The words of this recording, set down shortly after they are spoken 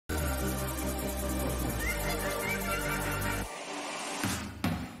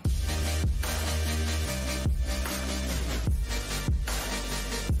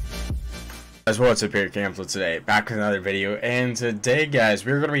Guys, what's up here, Camflht today, back with another video, and today, guys,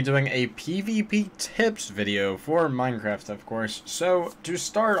 we're going to be doing a PvP tips video for Minecraft, of course. So, to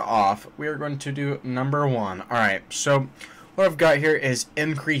start off, we are going to do number one. Alright, so, what I've got here is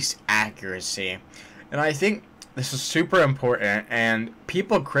increased accuracy, and I think this is super important, and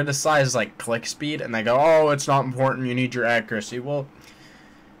people criticize, like, click speed, and they go, oh, it's not important, you need your accuracy. Well,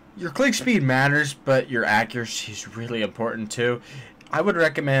 your click speed matters, but your accuracy is really important, too. I would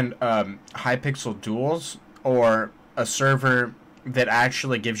recommend Hypixel Duels or a server that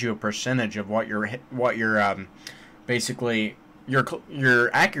actually gives you a percentage of what your basically your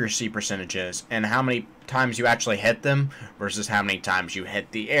accuracy percentage is and how many times you actually hit them versus how many times you hit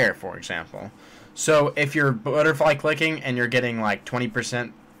the air, for example. So if you're butterfly clicking and you're getting like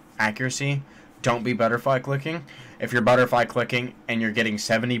 20% accuracy, don't be butterfly clicking. If you're butterfly clicking and you're getting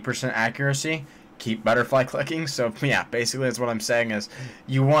 70% accuracy, keep butterfly clicking. So yeah, basically that's what I'm saying is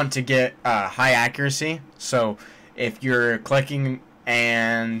you want to get high accuracy. So if you're clicking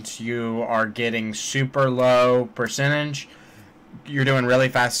and you are getting super low percentage, you're doing really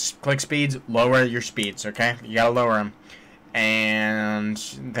fast click speeds, lower your speeds, okay? You gotta lower them and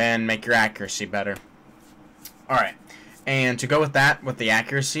then make your accuracy better. Alright, and to go with that, with the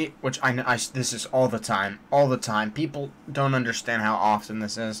accuracy, which I this is all the time, people don't understand how often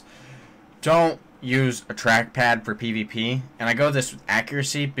this is. Don't use a trackpad for PvP, and I go this with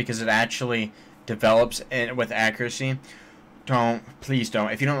accuracy because it actually develops with accuracy. Please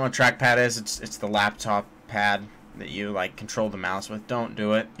don't. If you don't know what a trackpad is, it's the laptop pad that you like control the mouse with. Don't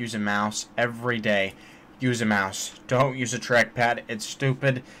do it. Use a mouse every day. Use a mouse. Don't use a trackpad. It's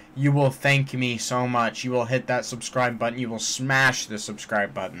stupid. You will thank me so much. You will hit that subscribe button. You will smash the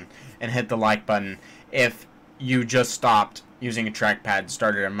subscribe button and hit the like button if you just stopped using a trackpad and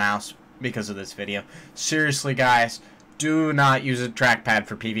started a mouse because of this video. Seriously, guys, do not use a trackpad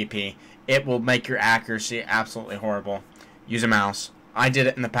for PvP. It will make your accuracy absolutely horrible. Use a mouse. I did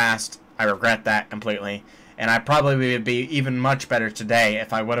it in the past. I regret that completely. And I probably would be even much better today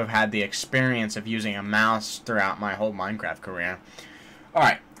if I would have had the experience of using a mouse throughout my whole Minecraft career.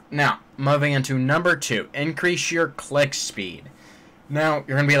 Alright, now, moving into number two. Increase your click speed. Now,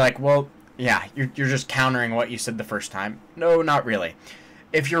 you're going to be like, well, yeah, you're just countering what you said the first time. No, not really.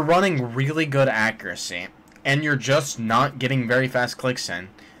 If you're running really good accuracy and you're just not getting very fast clicks in,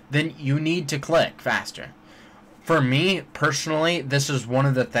 then you need to click faster. For me, personally, this is one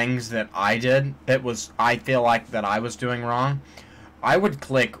of the things that I did that I feel like that I was doing wrong. I would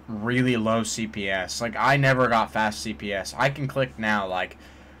click really low CPS. Like, I never got fast CPS. I can click now like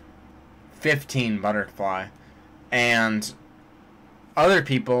 15 butterfly, and other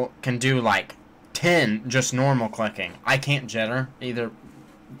people can do like 10 just normal clicking. I can't jitter either.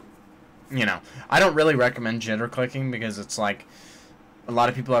 You know, I don't really recommend jitter clicking because it's like a lot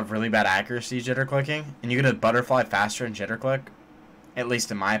of people have really bad accuracy jitter clicking, and you get a butterfly faster in jitter click, at least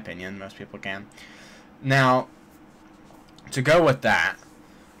in my opinion. Most people can. Now, to go with that,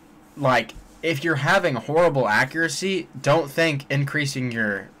 like, if you're having horrible accuracy, don't think increasing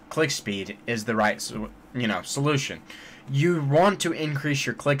your click speed is the right solution. You want to increase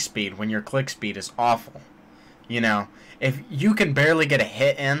your click speed when your click speed is awful. You know, if you can barely get a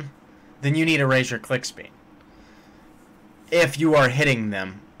hit in, then you need to raise your click speed. If you are hitting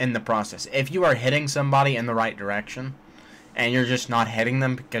them in the process. If you are hitting somebody in the right direction, and you're just not hitting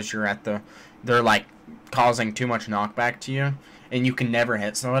them because they're like causing too much knockback to you, and you can never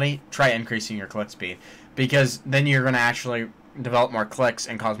hit somebody, try increasing your click speed. Because then you're going to actually develop more clicks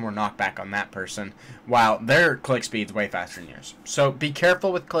and cause more knockback on that person, while their click speed's way faster than yours. So be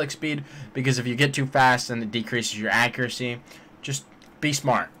careful with click speed, because if you get too fast and it decreases your accuracy, just be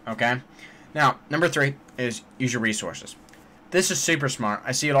smart, okay? Now, number three is use your resources. This is super smart.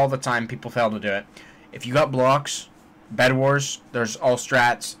 I see it all the time. People fail to do it. If you got blocks, Bed Wars, there's all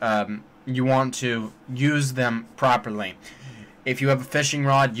strats. You want to use them properly. If you have a fishing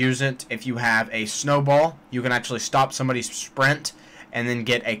rod, use it. If you have a snowball, you can actually stop somebody's sprint and then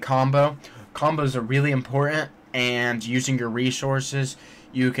get a combo. Combos are really important, and using your resources,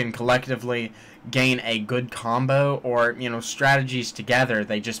 you can collectively gain a good combo, or, you know, strategies together.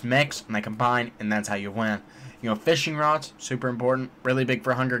 They just mix and they combine, and that's how you win. You know, fishing rods, super important, really big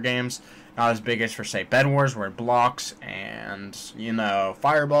for Hunger Games, not as big as for, say, Bed Wars, where blocks and, you know,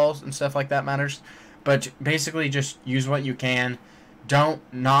 fireballs and stuff like that matters. But basically just use what you can. Don't,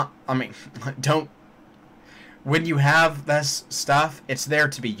 when you have this stuff, it's there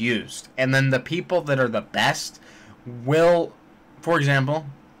to be used. And then the people that are the best will, for example,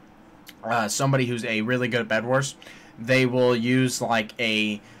 somebody who's a really good at Bed Wars, they will use like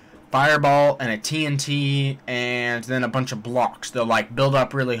a fireball and a TNT and then a bunch of blocks. They'll like build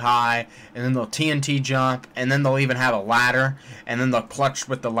up really high, and then they'll TNT jump, and then they'll even have a ladder, and then they'll clutch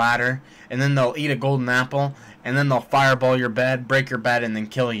with the ladder, and then they'll eat a golden apple, and then they'll fireball your bed, break your bed, and then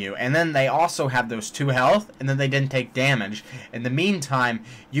kill you. And then they also have those 2 health, and then they didn't take damage. In the meantime,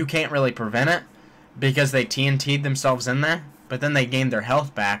 you can't really prevent it because they TNT'd themselves in there, but then they gained their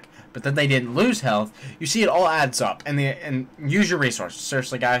health back, but then they didn't lose health. You see, it all adds up. And use your resources.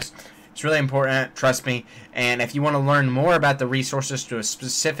 Seriously, guys. It's really important. Trust me. And if you want to learn more about the resources to a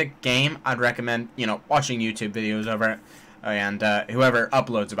specific game, I'd recommend, watching YouTube videos over it. And whoever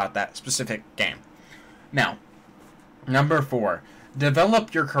uploads about that specific game. Now, number 4.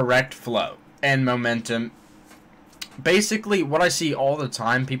 Develop your correct flow and momentum. Basically, what I see all the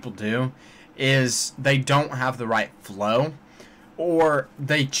time people do is they don't have the right flow, or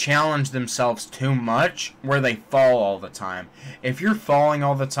they challenge themselves too much where they fall all the time. If you're falling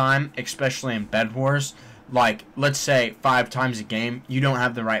all the time, especially in Bed Wars, like let's say 5 times a game, you don't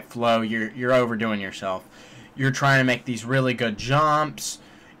have the right flow, you're overdoing yourself. You're trying to make these really good jumps,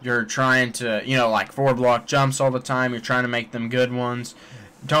 you're trying to, like 4-block jumps all the time, you're trying to make them good ones.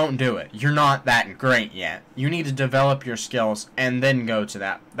 Don't do it. You're not that great yet. You need to develop your skills and then go to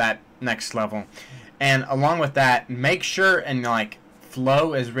that next level. And along with that, make sure, and like,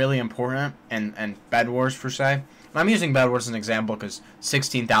 flow is really important, and Bed Wars per se. And I'm using Bed Wars as an example because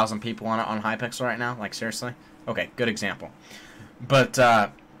 16,000 people on it on Hypixel right now. Like, seriously? Okay, good example. But,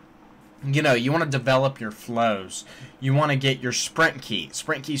 you want to develop your flows. You want to get your sprint key.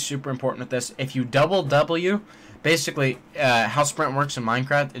 Sprint key is super important with this. If you double W, basically, how sprint works in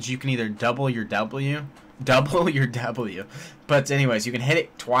Minecraft is you can either double your W. But anyways, you can hit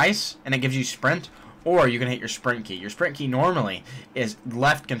it twice, and it gives you sprint, or you can hit your sprint key. Your sprint key normally is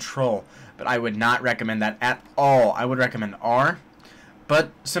left control, but I would not recommend that at all. I would recommend R, but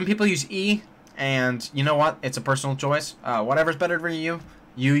some people use E, and you know what? It's a personal choice. Whatever's better for you,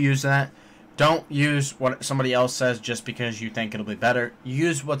 you use that. Don't use what somebody else says just because you think it'll be better.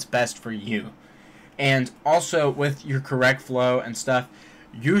 Use what's best for you. And also, with your correct flow and stuff,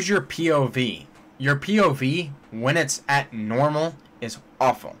 use your POV. Your POV, when it's at normal, is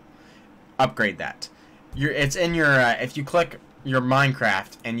awful. Upgrade that. It's in your, if you click your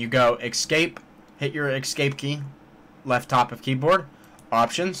Minecraft and you go escape, hit your escape key, left top of keyboard,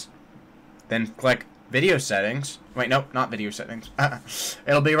 options, then click video settings. Wait, nope, not video settings.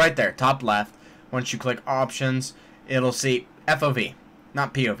 It'll be right there, top left. Once you click options, it'll see FOV,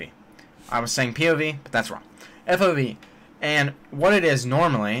 not POV. I was saying POV, but that's wrong. FOV. And what it is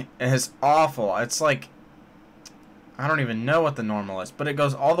normally is awful. It's like, I don't even know what the normal is, but it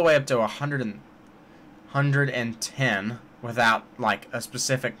goes all the way up to 110 without like a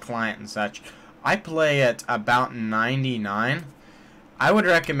specific client and such. I play at about 99. I would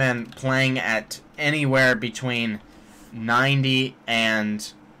recommend playing at anywhere between 90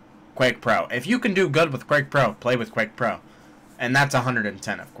 and Quake Pro. If you can do good with Quake Pro, play with Quake Pro. And that's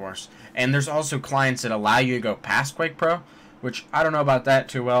 110, of course. And there's also clients that allow you to go past Quake Pro, which I don't know about that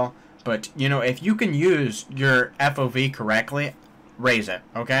too well. But, if you can use your FOV correctly, raise it,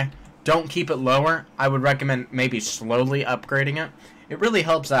 okay? Don't keep it lower. I would recommend maybe slowly upgrading it. It really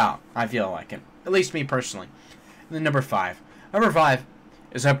helps out, I feel like it. At least me personally. And then number 5. Number 5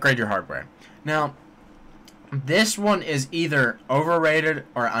 is upgrade your hardware. Now, this one is either overrated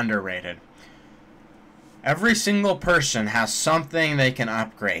or underrated. Every single person has something they can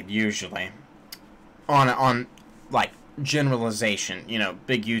upgrade, usually. On like, generalization.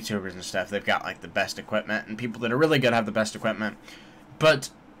 Big YouTubers and stuff, they've got, like, the best equipment. And people that are really good have the best equipment.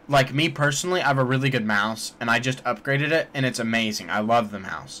 But, like, me personally, I have a really good mouse. And I just upgraded it, and it's amazing. I love the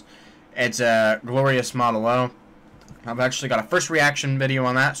mouse. It's a Glorious Model O. I've actually got a first reaction video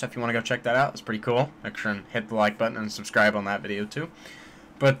on that, so if you want to go check that out, it's pretty cool. Make sure and hit the like button and subscribe on that video, too.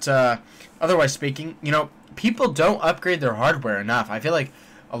 But, otherwise speaking, people don't upgrade their hardware enough. I feel like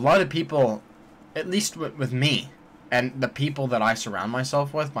a lot of people, at least with me, and the people that I surround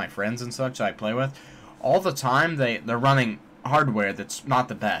myself with, my friends and such that I play with, all the time they're running hardware that's not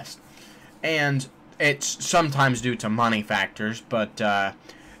the best. And it's sometimes due to money factors, but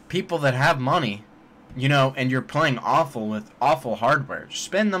people that have money, and you're playing awful with awful hardware,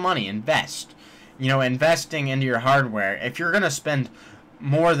 spend the money, invest. Investing into your hardware, if you're going to spend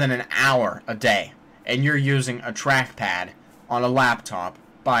more than an hour a day, and you're using a trackpad on a laptop,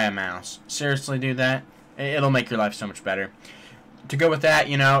 buy a mouse. Seriously, do that. It'll make your life so much better. To go with that,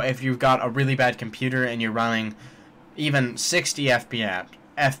 if you've got a really bad computer and you're running even 60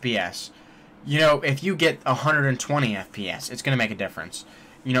 FPS, if you get 120 FPS, it's going to make a difference.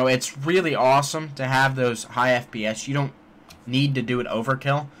 It's really awesome to have those high FPS. You don't need to do it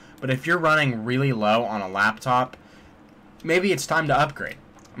overkill, But if you're running really low on a laptop, maybe it's time to upgrade.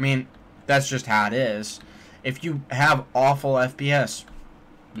 I mean, that's just how it is. If you have awful FPS,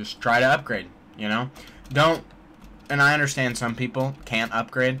 just try to upgrade, you know? Don't, and I understand some people can't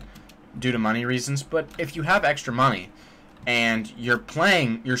upgrade due to money reasons, but if you have extra money and you're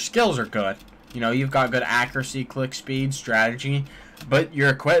playing, your skills are good, you know, you've got good accuracy, click speed, strategy, but your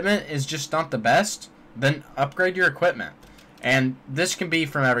equipment is just not the best, then upgrade your equipment. And this can be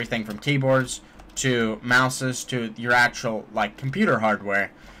from everything from keyboards to mouses to your actual, like, computer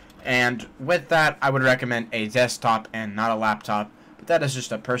hardware. And with that, I would recommend a desktop and not a laptop. But that is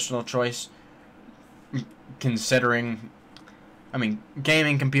just a personal choice, considering, I mean,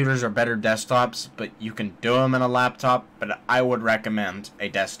 gaming computers are better desktops, but you can do them in a laptop. But I would recommend a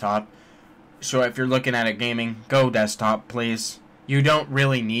desktop. So if you're looking at a gaming, go desktop, please. You don't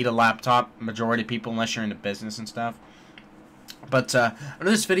really need a laptop, majority of people, unless you're into business and stuff. But I know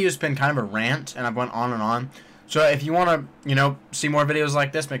this video has been kind of a rant, and I've went on and on. So if you want to, you know, see more videos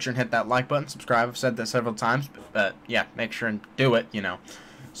like this, make sure and hit that like button, subscribe. I've said that several times, but yeah, make sure and do it, you know.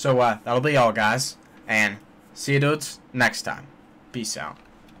 So that'll be all, guys, and see you dudes next time. Peace out.